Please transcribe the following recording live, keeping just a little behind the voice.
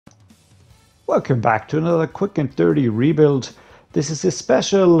Welcome back to another quick and dirty rebuild. This is a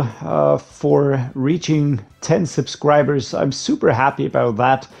special for reaching 10 subscribers. I'm super happy about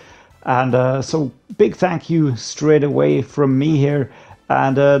that. And so big thank you straight away from me here.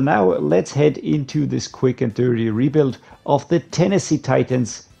 And now let's head into this quick and dirty rebuild of the Tennessee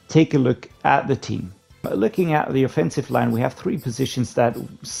Titans. Take a look at the team. Looking at the offensive line, we have three positions that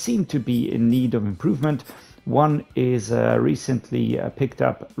seem to be in need of improvement. One is recently picked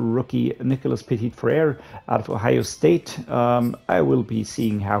up rookie Nicholas Petit-Frere out of Ohio State. I will be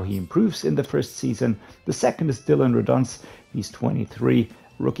seeing how he improves in the first season. The second is Dylan Redunce. He's 23,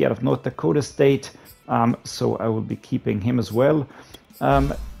 rookie out of North Dakota State. So I will be keeping him as well.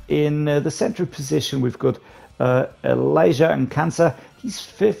 In the center position, we've got Elijah Nkansa. He's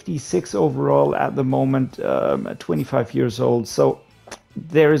 56 overall at the moment, 25 years old. So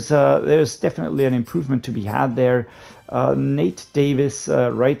there's definitely an improvement to be had there. Nate Davis,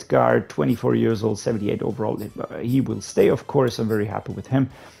 right guard, 24 years old, 78 overall. He will stay, of course. I'm very happy with him.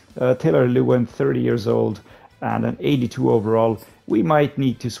 Taylor Lewin, 30 years old, and an 82 overall. We might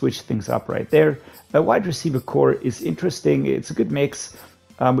need to switch things up right there. A wide receiver core is interesting. It's a good mix.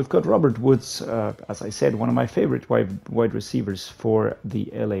 We've got Robert Woods, as I said, one of my favorite wide receivers for the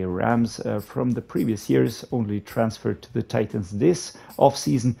LA Rams from the previous years, only transferred to the Titans this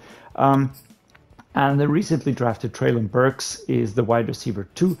offseason. And the recently drafted Treylon Burks is the wide receiver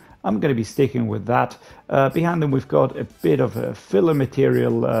 2. I'm going to be sticking with that. Behind them, we've got a bit of a filler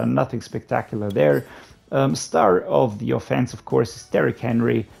material, nothing spectacular there. Star of the offense, of course, is Derrick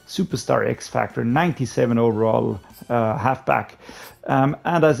Henry, superstar X Factor, 97 overall, halfback. And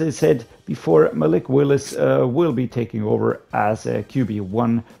as I said before, Malik Willis will be taking over as a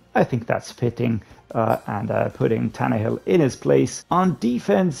QB1. I think that's fitting, and putting Tannehill in his place. On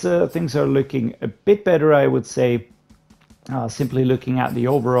defense, things are looking a bit better, I would say, simply looking at the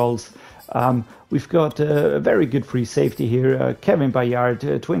overalls. We've got a very good free safety here, Kevin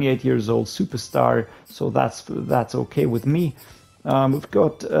Bayard, 28 years old, superstar, so that's okay with me. We've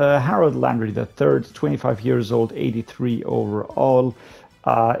got Harold Landry III, 25 years old, 83 overall.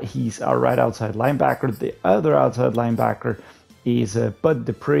 He's our right outside linebacker. The other outside linebacker is Bud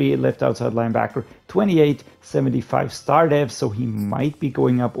Dupree, left outside linebacker, 28, 75 star dev, so he might be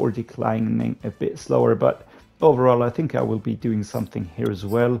going up or declining a bit slower, but overall I think I will be doing something here as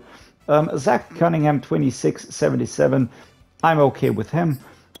well. Zach Cunningham, 26, 77. I'm okay with him.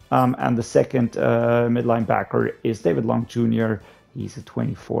 And the second mid linebacker is David Long Jr. He's a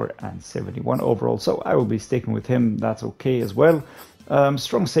 24 and 71 overall. So I will be sticking with him. That's okay as well.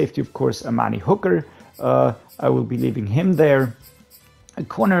 Strong safety, of course, Amani Hooker. I will be leaving him there.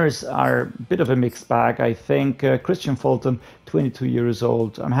 Corners are a bit of a mixed bag, I think. Christian Fulton, 22 years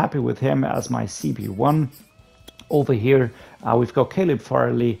old. I'm happy with him as my CB1. Over here, we've got Caleb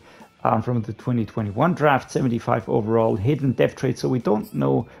Farley. From the 2021 draft, 75 overall, hidden depth trade, so we don't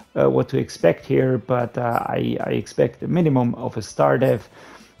know what to expect here, but I expect a minimum of a star dev,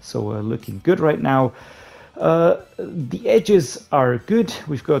 so looking good right now. The edges are good.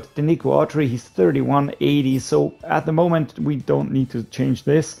 We've got Denico Autry, he's 31, 80, so at the moment we don't need to change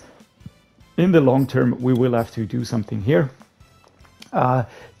this. In the long term, we will have to do something here.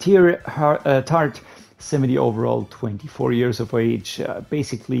 Tart, 70 overall, 24 years of age,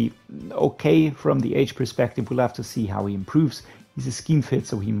 basically okay from the age perspective. We'll have to see how he improves. He's a scheme fit,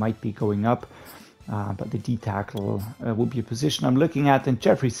 so he might be going up, but the D tackle will be a position I'm looking at. And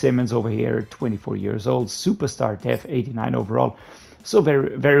Jeffrey Simmons over here, 24 years old, superstar def, 89 overall, so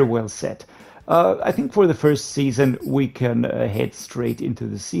very, very well set. I think for the first season, we can head straight into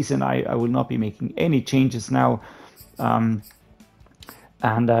the season. I will not be making any changes now.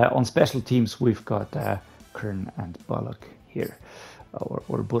 And on special teams, we've got Kern and Bullock here,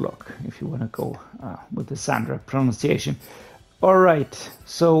 or Bullock, if you want to go with the Sandra pronunciation. All right,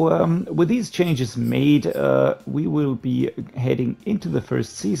 so with these changes made, we will be heading into the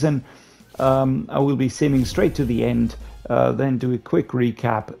first season. I will be simming straight to the end, then do a quick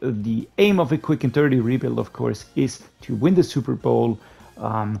recap. The aim of a quick and dirty rebuild, of course, is to win the Super Bowl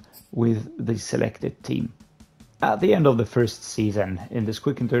with the selected team. At the end of the first season in this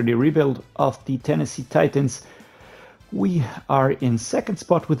quick and dirty rebuild of the Tennessee Titans, we are in second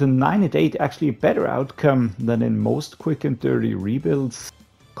spot with a 9-8, actually a better outcome than in most quick and dirty rebuilds.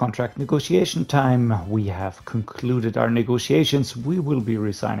 Contract negotiation time. We have concluded our negotiations. We will be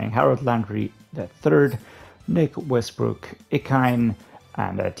resigning Harold Landry III, Nick Westbrook, Ikine,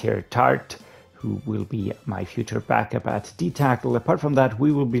 and Terry Tart, who will be my future backup at D-tackle. Apart from that,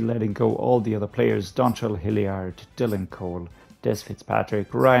 we will be letting go all the other players: Dontrell Hilliard, Dylan Cole, Des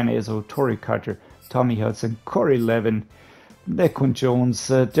Fitzpatrick, Ryan Izzo, Torrey Carter, Tommy Hudson, Corey Levin, Nequan Jones,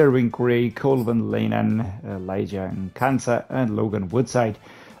 Derwin Gray, Colvin Lannan, Elijah Nkansa, and Logan Woodside.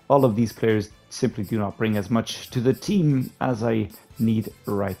 All of these players simply do not bring as much to the team as I need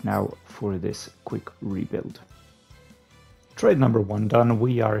right now for this quick rebuild. Trade number 1 done.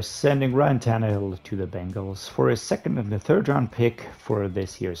 We are sending Ryan Tannehill to the Bengals for a 2nd and a 3rd round pick for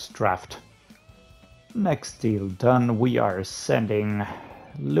this year's draft. Next deal done. We are sending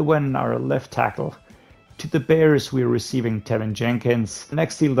Lewin, our left tackle, to the Bears. We are receiving Tevin Jenkins.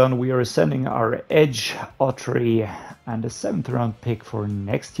 Next deal done. We are sending our edge, Autry, and a 7th round pick for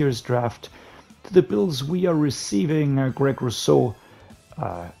next year's draft. To the Bills, we are receiving Greg Rousseau,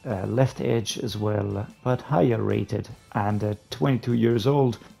 left edge as well, but higher rated and 22 years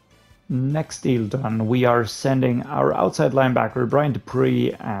old. Next deal done. We are sending our outside linebacker Brian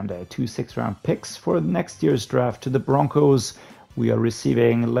Dupree and 2 6th round picks for next year's draft to the Broncos. We are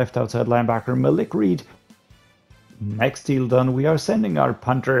receiving left outside linebacker Malik Reed. Next deal done. We are sending our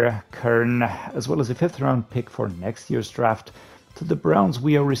punter Kern as well as a 5th round pick for next year's draft to the Browns.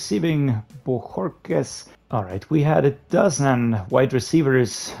 We are receiving Bojorquez. All right, we had a dozen wide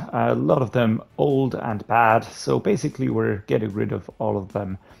receivers, a lot of them old and bad. So basically we're getting rid of all of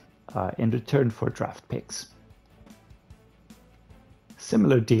them in return for draft picks.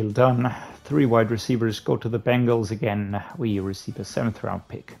 Similar deal done. 3 wide receivers go to the Bengals. Again, we receive a 7th round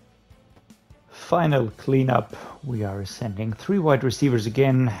pick. Final cleanup. We are sending 3 wide receivers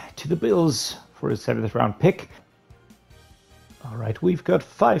again to the Bills for a 7th round pick. All right, we've got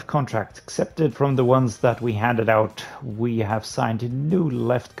 5 contracts accepted from the ones that we handed out. We have signed a new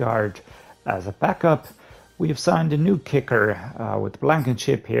left guard as a backup. We have signed a new kicker with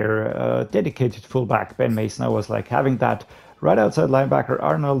Blankenship here, dedicated fullback Ben Mason. I was like having that. Right outside linebacker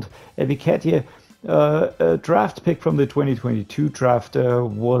Arnold Ebiketie, a draft pick from the 2022 draft,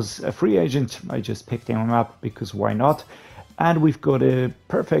 was a free agent. I just picked him up because why not? And we've got a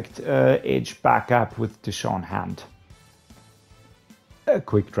perfect edge backup with Deshaun Hand. A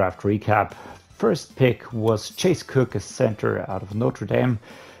quick draft recap. First pick was Chase Cook, a center out of Notre Dame.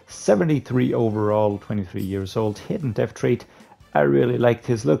 73 overall, 23 years old, hidden depth trait. I really liked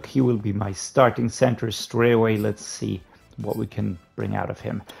his look. He will be my starting center straight away. Let's see what we can bring out of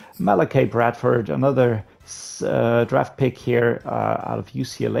him. Malachi Bradford, another draft pick here out of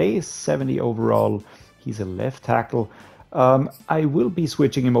UCLA, 70 overall. He's a left tackle. I will be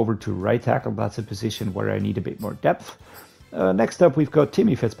switching him over to right tackle. That's a position where I need a bit more depth. Next up, we've got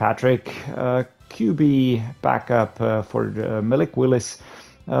Timmy Fitzpatrick, QB backup for Malik Willis.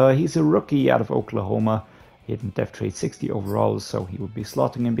 He's a rookie out of Oklahoma, hidden depth trait 60 overall, so he would be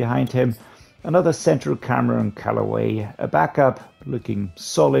slotting in behind him. Another central, Cameron Callaway, a backup, looking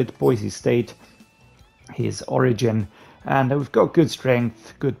solid, Boise State, his origin. And we've got good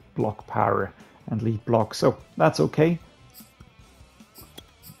strength, good block power, and lead block, so that's okay.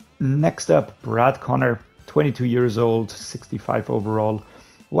 Next up, Brad Connor, 22 years old, 65 overall,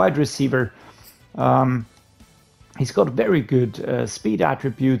 wide receiver. He's got very good speed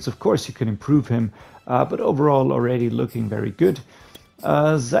attributes. Of course, you can improve him, but overall already looking very good.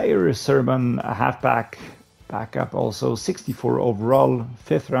 Zaire Sermon, a halfback, backup also, 64 overall,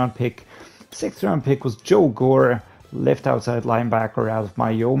 5th round pick. 6th round pick was Joe Gore, left outside linebacker out of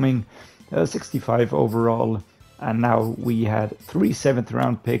Wyoming, 65 overall. And now we had 3 7th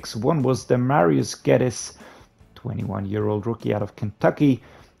round picks. One was Demarius Geddes, 21-year-old rookie out of Kentucky.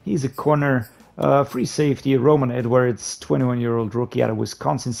 He's a corner. Free safety, Roman Edwards, 21-year-old rookie out of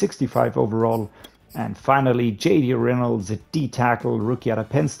Wisconsin, 65 overall. And finally, J.D. Reynolds, a D-tackle, rookie out of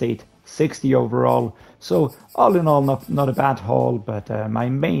Penn State, 60 overall. So all in all, not a bad haul, but my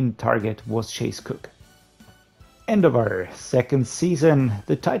main target was Chase Cook. End of our 2nd season.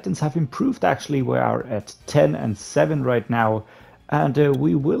 The Titans have improved actually. We are at 10-7 right now. And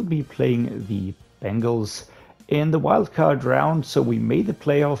we will be playing the Bengals in the wildcard round. So we made the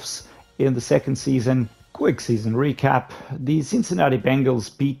playoffs in the 2nd season. Quick season recap. The Cincinnati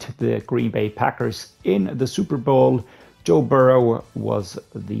Bengals beat the Green Bay Packers in the Super Bowl. Joe Burrow was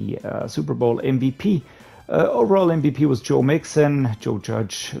the Super Bowl MVP. Overall MVP was Joe Mixon. Joe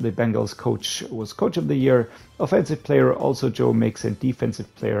Judge, the Bengals coach, was Coach of the Year. Offensive player also Joe Mixon.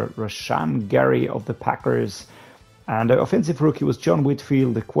 Defensive player Rashan Gary of the Packers. And offensive rookie was John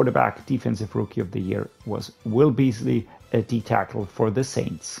Whitfield. The quarterback defensive rookie of the year was Will Beasley, a D-tackle for the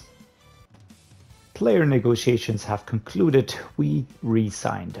Saints. Player negotiations have concluded. We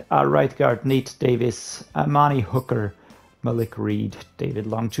re-signed our right guard Nate Davis, Amani Hooker, Malik Reed, David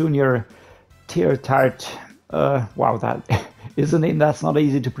Long Jr., Tier Tart. Wow, that is a name that's not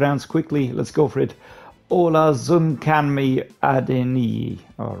easy to pronounce quickly. Let's go for it. Ola Zunkanmi Adeni.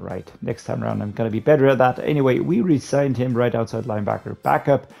 All right, next time around I'm going to be better at that. Anyway, we re-signed him right outside linebacker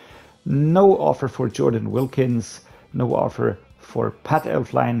backup. No offer for Jordan Wilkins. No offer for Pat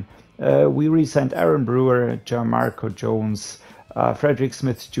Elflein. We re-signed Aaron Brewer, Jamarco Jones, Frederick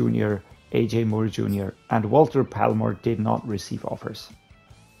Smith Jr., AJ Moore Jr., and Walter Palmore did not receive offers.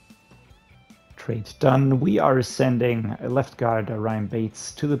 Trade done. We are sending left guard Ryan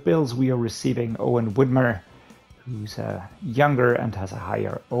Bates to the Bills. We are receiving Owen Widmer, who's younger and has a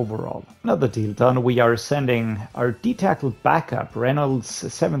higher overall. Another deal done. We are sending our D-tackle backup Reynolds,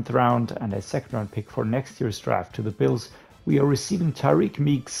 7th round and a 2nd round pick for next year's draft to the Bills. We are receiving Tyreek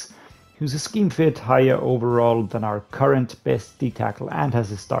Meeks, who's a scheme fit, higher overall than our current best D-tackle and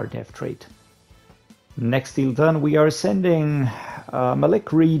has a star def trait. Next deal done. We are sending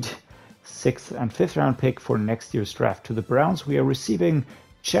Malik Reed, 6th and 5th round pick for next year's draft to the Browns. We are receiving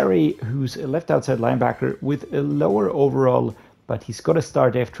Cherry, who's a left outside linebacker with a lower overall, but he's got a star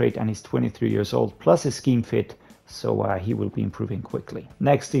def trait and he's 23 years old, plus a scheme fit, so he will be improving quickly.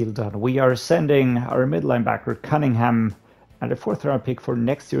 Next deal done. We are sending our mid linebacker Cunningham and a 4th round pick for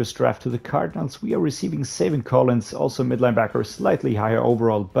next year's draft to the Cardinals. We are receiving Savin Collins, also mid linebacker, slightly higher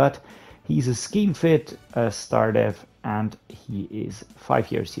overall, but he's a scheme fit, a star def, and he is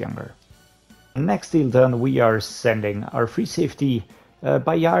 5 years younger. Next deal done. We are sending our free safety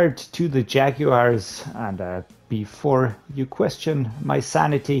Bayard to the Jaguars, and before you question my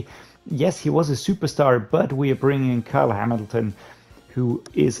sanity, yes, he was a superstar, but we are bringing in Kyle Hamilton, who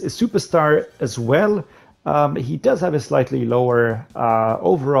is a superstar as well. He does have a slightly lower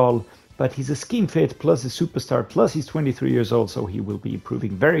overall, but he's a scheme fit plus a superstar, plus he's 23 years old, so he will be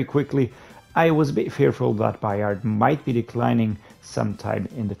improving very quickly. I was a bit fearful that Bayard might be declining sometime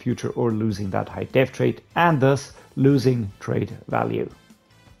in the future or losing that high def trait and thus losing trade value.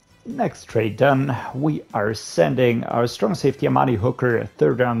 Next trade done. We are sending our strong safety Amani Hooker,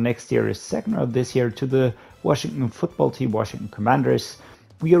 3rd round next year, 2nd round this year to the Washington football team, Washington Commanders.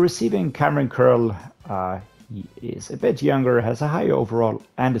 We are receiving Cameron Curl. He is a bit younger, has a high overall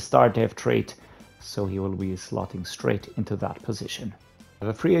and a star def trait, so he will be slotting straight into that position.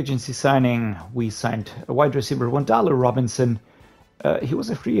 The free agency signing, we signed a wide receiver, Wandale Robinson. He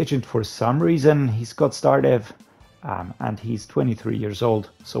was a free agent for some reason. He's got star dev, and he's 23 years old,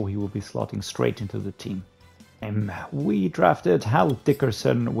 so he will be slotting straight into the team. We drafted Hal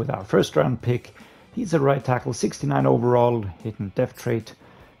Dickerson with our 1st round pick. He's a right tackle, 69 overall, hidden def trait,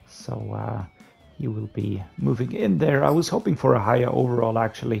 so he will be moving in there. I was hoping for a higher overall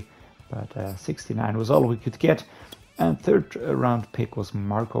actually, but 69 was all we could get. And 3rd round pick was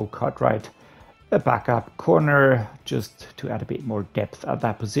Marco Cartwright, a backup corner, just to add a bit more depth at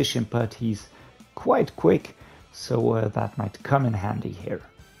that position, but he's quite quick, so that might come in handy here.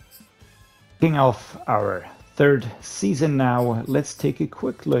 Kicking off our 3rd season now, let's take a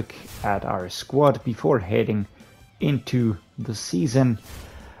quick look at our squad before heading into the season.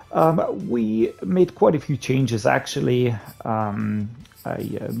 We made quite a few changes actually. I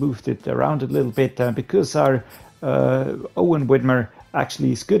moved it around a little bit because our Owen Widmer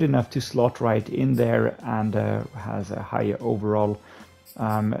actually is good enough to slot right in there and has a higher overall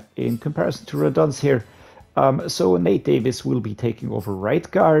in comparison to Radon's here. So Nate Davis will be taking over right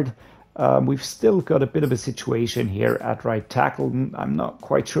guard. We've still got a bit of a situation here at right tackle. I'm not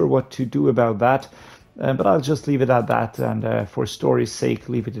quite sure what to do about that, but I'll just leave it at that, and for story's sake,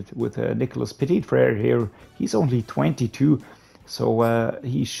 leave it with Nicolas Petit-Frere here. He's only 22, so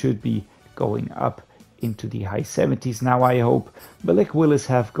he should be going up into the high 70s now, I hope. Malik Willis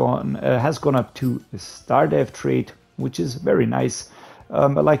has gone up to a star dev trait, which is very nice. I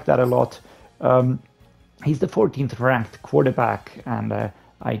like that a lot. He's the 14th ranked quarterback, and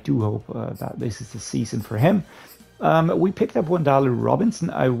I do hope that this is the season for him. We picked up Wandale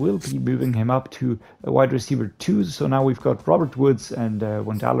Robinson. I will be moving him up to a wide receiver 2, so now we've got Robert Woods and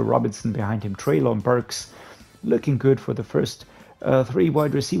Wandale Robinson behind him, Treylon Burks. Looking good for the first 3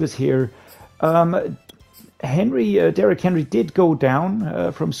 wide receivers here. Derrick Henry did go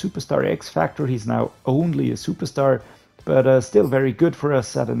down from Superstar X Factor. He's now only a Superstar, but still very good for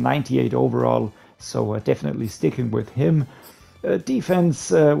us at a 98 overall, so definitely sticking with him. Defense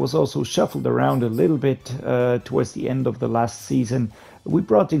was also shuffled around a little bit towards the end of the last season. We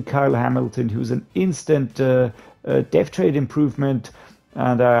brought in Kyle Hamilton, who's an instant def trade improvement,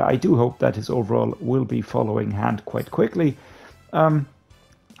 and I do hope that his overall will be following hand quite quickly.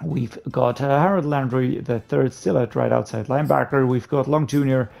 We've got Harold Landry III still at right outside linebacker. We've got Long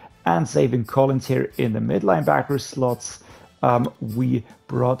Jr. and Savin Collins here in the mid linebacker slots. We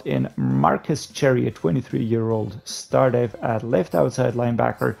brought in Marcus Cherry, a 23-year-old star dev at left outside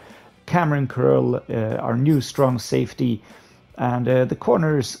linebacker. Cameron Curl, our new strong safety. And the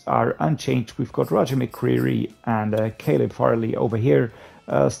corners are unchanged. We've got Roger McCreary and Caleb Farley over here.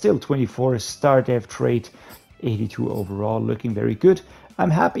 Still 24 star dev trait, 82 overall, looking very good.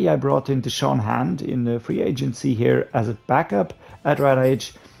 I'm happy I brought in Deshaun Hand in the free agency here as a backup at right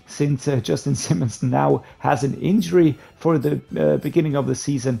edge, since Justin Simmons now has an injury for the beginning of the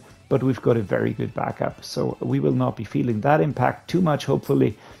season, but we've got a very good backup. So we will not be feeling that impact too much,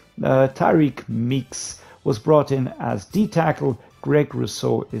 hopefully. Tyreek Meeks was brought in as D-tackle. Greg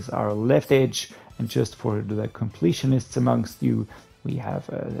Rousseau is our left edge. And just for the completionists amongst you, we have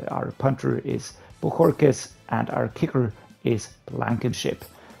our punter is Bojorquez and our kicker is Blankenship.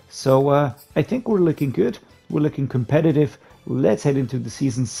 So I think we're looking good. We're looking competitive. Let's head into the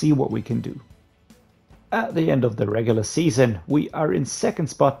season, see what we can do. At the end of the regular season, we are in second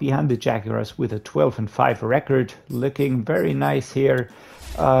spot behind the Jaguars with a 12-5 record. Looking very nice here.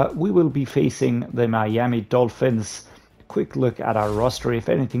 We will be facing the Miami Dolphins. Quick look at our roster, if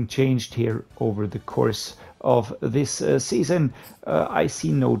anything changed here over the course of this season. I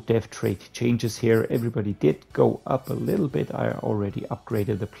see no dev trait changes here. Everybody did go up a little bit. I already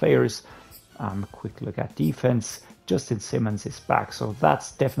upgraded the players. Quick look at defense. Justin Simmons is back, so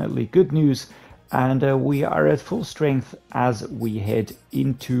that's definitely good news. And we are at full strength as we head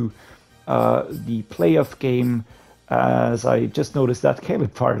into the playoff game. As I just noticed that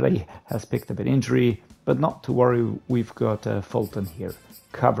Caleb Farley has picked up an injury, but not to worry, we've got Fulton here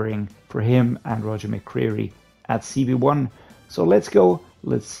covering for him and Roger McCreary at CB1. So let's go.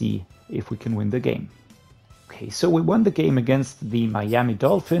 Let's see if we can win the game. Okay, so we won the game against the Miami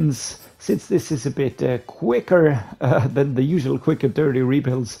Dolphins. Since this is a bit quicker than the usual quick and dirty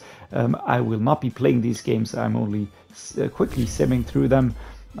rebuilds, I will not be playing these games. I'm only quickly simming through them.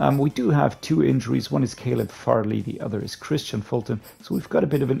 We do have two injuries. One is Caleb Farley, the other is Christian Fulton. So we've got a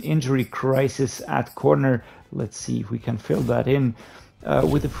bit of an injury crisis at corner. Let's see if we can fill that in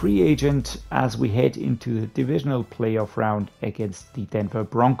with a free agent as we head into the divisional playoff round against the Denver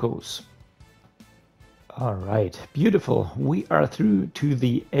Broncos. All right, beautiful. We are through to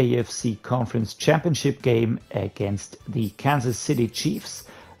the AFC Conference Championship game against the Kansas City Chiefs.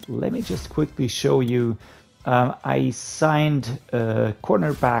 Let me just quickly show you. I signed a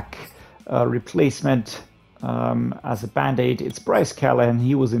cornerback replacement as a band-aid. It's Bryce Callahan.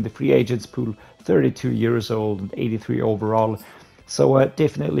 He was in the free agents pool, 32 years old and 83 overall. So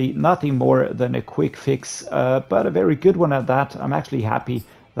definitely nothing more than a quick fix, but a very good one at that. I'm actually happy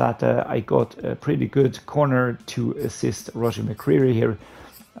that I got a pretty good corner to assist Roger McCreary here.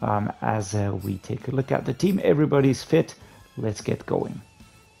 As we take a look at the team, everybody's fit. Let's get going.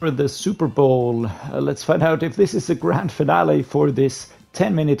 For the Super Bowl, let's find out if this is the grand finale for this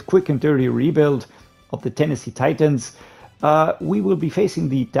 10-minute quick and dirty rebuild of the Tennessee Titans. We will be facing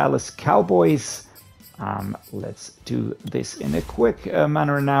the Dallas Cowboys. Let's do this in a quick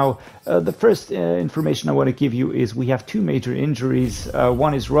manner now. The first information I want to give you is we have two major injuries.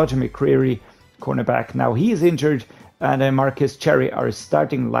 One is Roger McCreary, cornerback. Now he is injured, and Marcus Cherry, our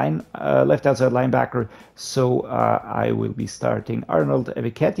starting left outside linebacker. So I will be starting Arnold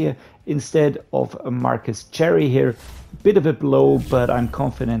Ebiketia instead of Marcus Cherry here. Bit of a blow, but I'm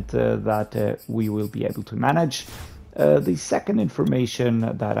confident that we will be able to manage. The second information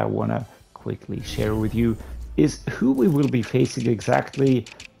that I want to quickly share with you is who we will be facing exactly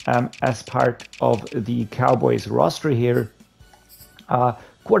as part of the Cowboys roster here.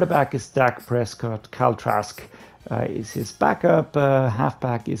 Quarterback is Dak Prescott. Kyle Trask is his backup.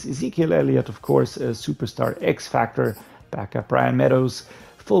 Halfback is Ezekiel Elliott, of course, a superstar X Factor. Backup Brian Meadows.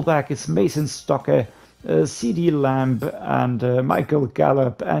 Fullback is Mason Stocke. CD Lamb and Michael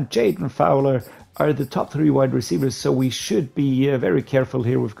Gallup and Jaden Fowler are the top three wide receivers, so we should be very careful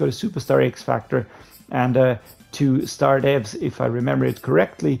here. We've got a superstar X Factor and two star devs, if I remember it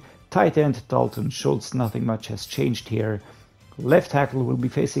correctly. Tight end Dalton Schultz, nothing much has changed here. Left tackle will be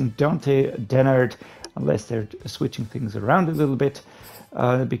facing Dante Dennard, unless they're switching things around a little bit,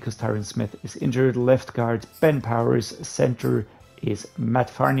 because Tyron Smith is injured. Left guard Ben Powers, center is Matt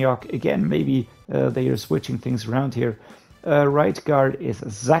Farniok. Again, maybe they are switching things around here. Right guard is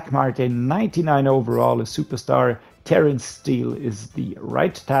Zach Martin, 99 overall, a superstar. Terrence Steele is the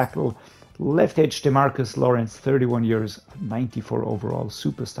right tackle. Left edge DeMarcus Lawrence, 31 years, 94 overall,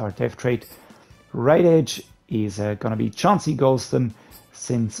 superstar dev trait. Right edge is going to be Chauncey Golston,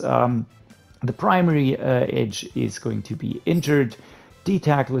 since the primary edge is going to be injured. D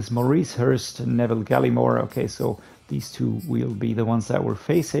tackle is Maurice Hurst, Neville Gallimore. Okay, so these two will be the ones that we're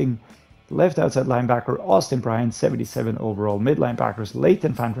facing. Left outside linebacker, Austin Bryant, 77 overall. Mid linebackers,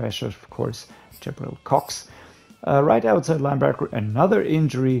 Leighton Van Drescher, of course, Jabril Cox. Right outside linebacker, another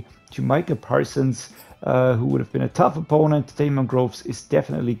injury to Micah Parsons, who would have been a tough opponent. Damon Groves is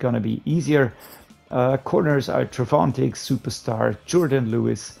definitely going to be easier. Corners are Trevon Diggs, superstar, Jordan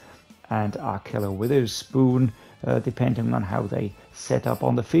Lewis, and Ahkello Witherspoon, depending on how they set up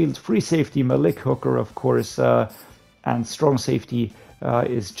on the field. Free safety, Malik Hooker, of course, and strong safety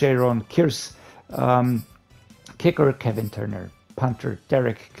is Jaron Kearse. Kicker, Kevin Turner. Punter,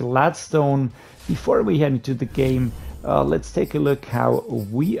 Derek Gladstone. Before we head into the game, let's take a look how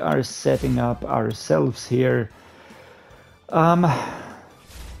we are setting up ourselves here.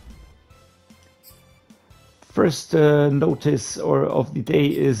 First notice of the day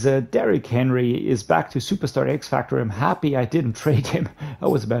is Derrick Henry is back to Superstar X Factor. I'm happy I didn't trade him. I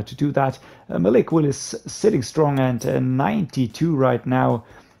was about to do that. Malik Willis sitting strong at 92 right now.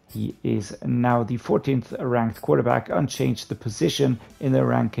 He is now the 14th ranked quarterback, unchanged the position in the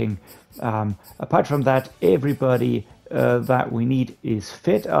ranking. Apart from that, everybody that we need is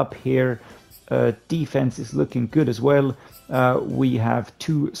fit up here. Defense is looking good as well. We have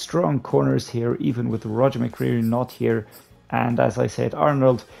two strong corners here, even with Roger McCreary not here. And as I said,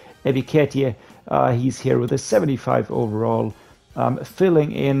 Arnold Ebiketie, he's here with a 75 overall,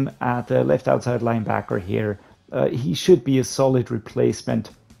 filling in at the left outside linebacker here. He should be a solid replacement.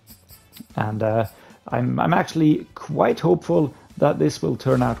 And I'm actually quite hopeful that this will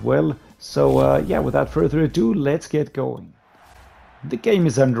turn out well. So yeah, without further ado, let's get going. The game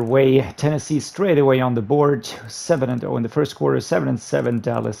is underway. Tennessee straight away on the board. 7-0 in the first quarter. 7-7.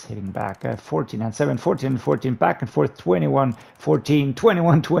 Dallas hitting back. 14-7. 14-14. Back and forth. 21-14.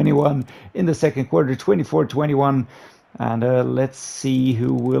 21-21 in the second quarter. 24-21. And let's see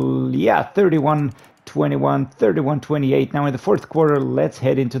who will. Yeah, 31-21. 31-28. Now in the fourth quarter, let's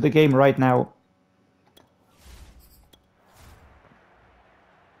head into the game right now.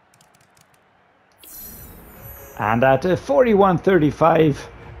 And at 41-35,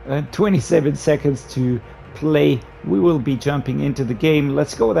 27 seconds to play, we will be jumping into the game.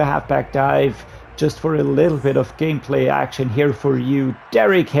 Let's go with a halfback dive just for a little bit of gameplay action here for you.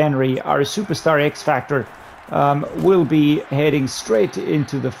 Derrick Henry, our Superstar X Factor, will be heading straight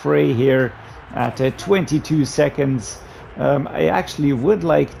into the fray here at 22 seconds. I actually would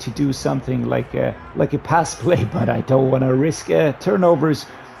like to do something like a pass play, but I don't want to risk turnovers,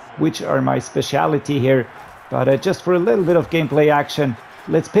 which are my specialty here. But just for a little bit of gameplay action,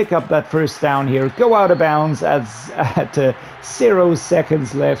 let's pick up that first down here. Go out of bounds at 0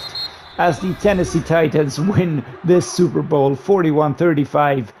 seconds left as the Tennessee Titans win this Super Bowl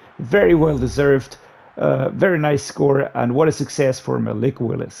 41-35. Very well deserved. Very nice score, and what a success for Malik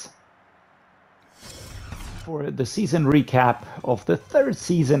Willis. For the season recap of the third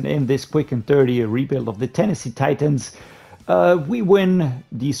season in this quick and dirty rebuild of the Tennessee Titans, we win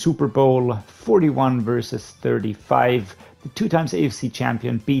the Super Bowl 41-35, the 2 times AFC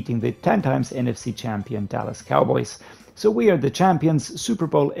champion beating the 10 times NFC champion Dallas Cowboys. So we are the champions. Super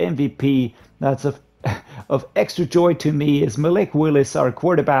Bowl MVP. That's of extra joy to me is Malik Willis, our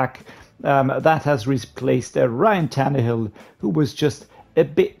quarterback. That has replaced Ryan Tannehill, who was just a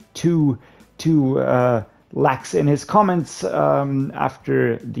bit too lax in his comments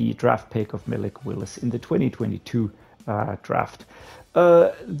after the draft pick of Malik Willis in the 2022 draft.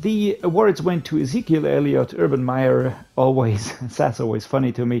 The awards went to Ezekiel Elliott, Urban Meyer, always, that's always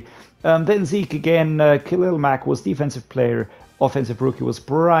funny to me. Then Zeke again, Khalil Mack was defensive player, offensive rookie was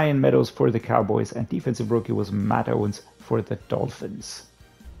Brian Meadows for the Cowboys, and defensive rookie was Matt Owens for the Dolphins.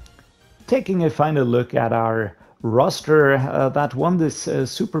 Taking a final look at our roster that won this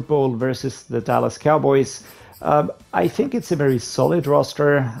Super Bowl versus the Dallas Cowboys, I think it's a very solid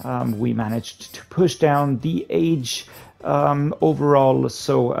roster. We managed to push down the age overall,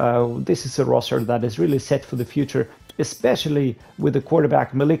 so this is a roster that is really set for the future, especially with the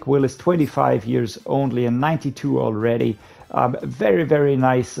quarterback Malik Willis, 25 years only and 92 already. Very, very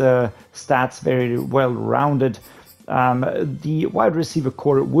nice stats, very well rounded. The wide receiver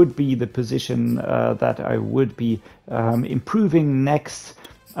core would be the position that I would be improving next,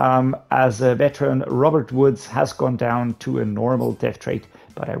 as a veteran Robert Woods has gone down to a normal death rate,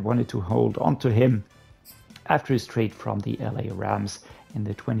 but I wanted to hold on to him after his trade from the LA Rams in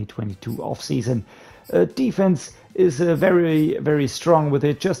the 2022 offseason. Defense is very, very strong with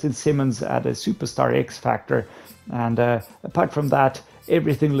it. Justin Simmons at a Superstar X Factor, and apart from that,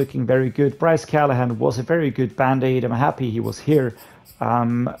 everything looking very good. Bryce Callahan was a very good Band-Aid. I'm happy he was here.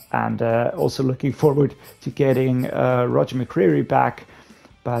 And also looking forward to getting Roger McCreary back.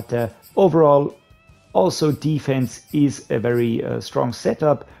 But overall, Also, defense is a very strong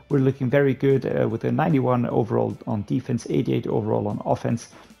setup. We're looking very good with a 91 overall on defense, 88 overall on offense,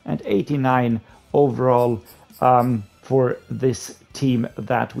 and 89 overall for this team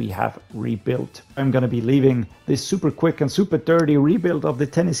that we have rebuilt. I'm going to be leaving this super quick and super dirty rebuild of the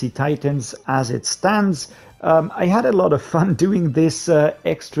Tennessee Titans as it stands. I had a lot of fun doing this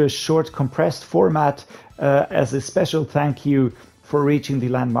extra short compressed format as a special thank you for reaching the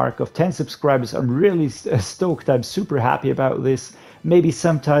landmark of 10 subscribers. I'm really stoked. I'm super happy about this. Maybe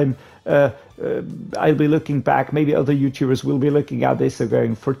sometime I'll be looking back. Maybe other YouTubers will be looking at this and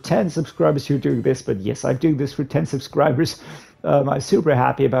going, for 10 subscribers, you're doing this. But yes, I'm doing this for 10 subscribers. I'm super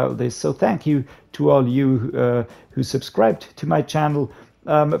happy about this. So thank you to all you who subscribed to my channel.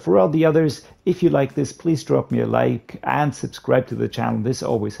 For all the others, if you like this, please drop me a like and subscribe to the channel. This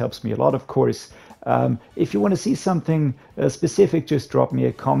always helps me a lot, of course. If you want to see something specific, just drop me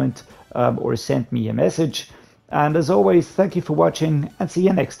a comment or send me a message. And as always, thank you for watching and see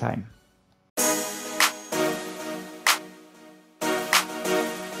you next time.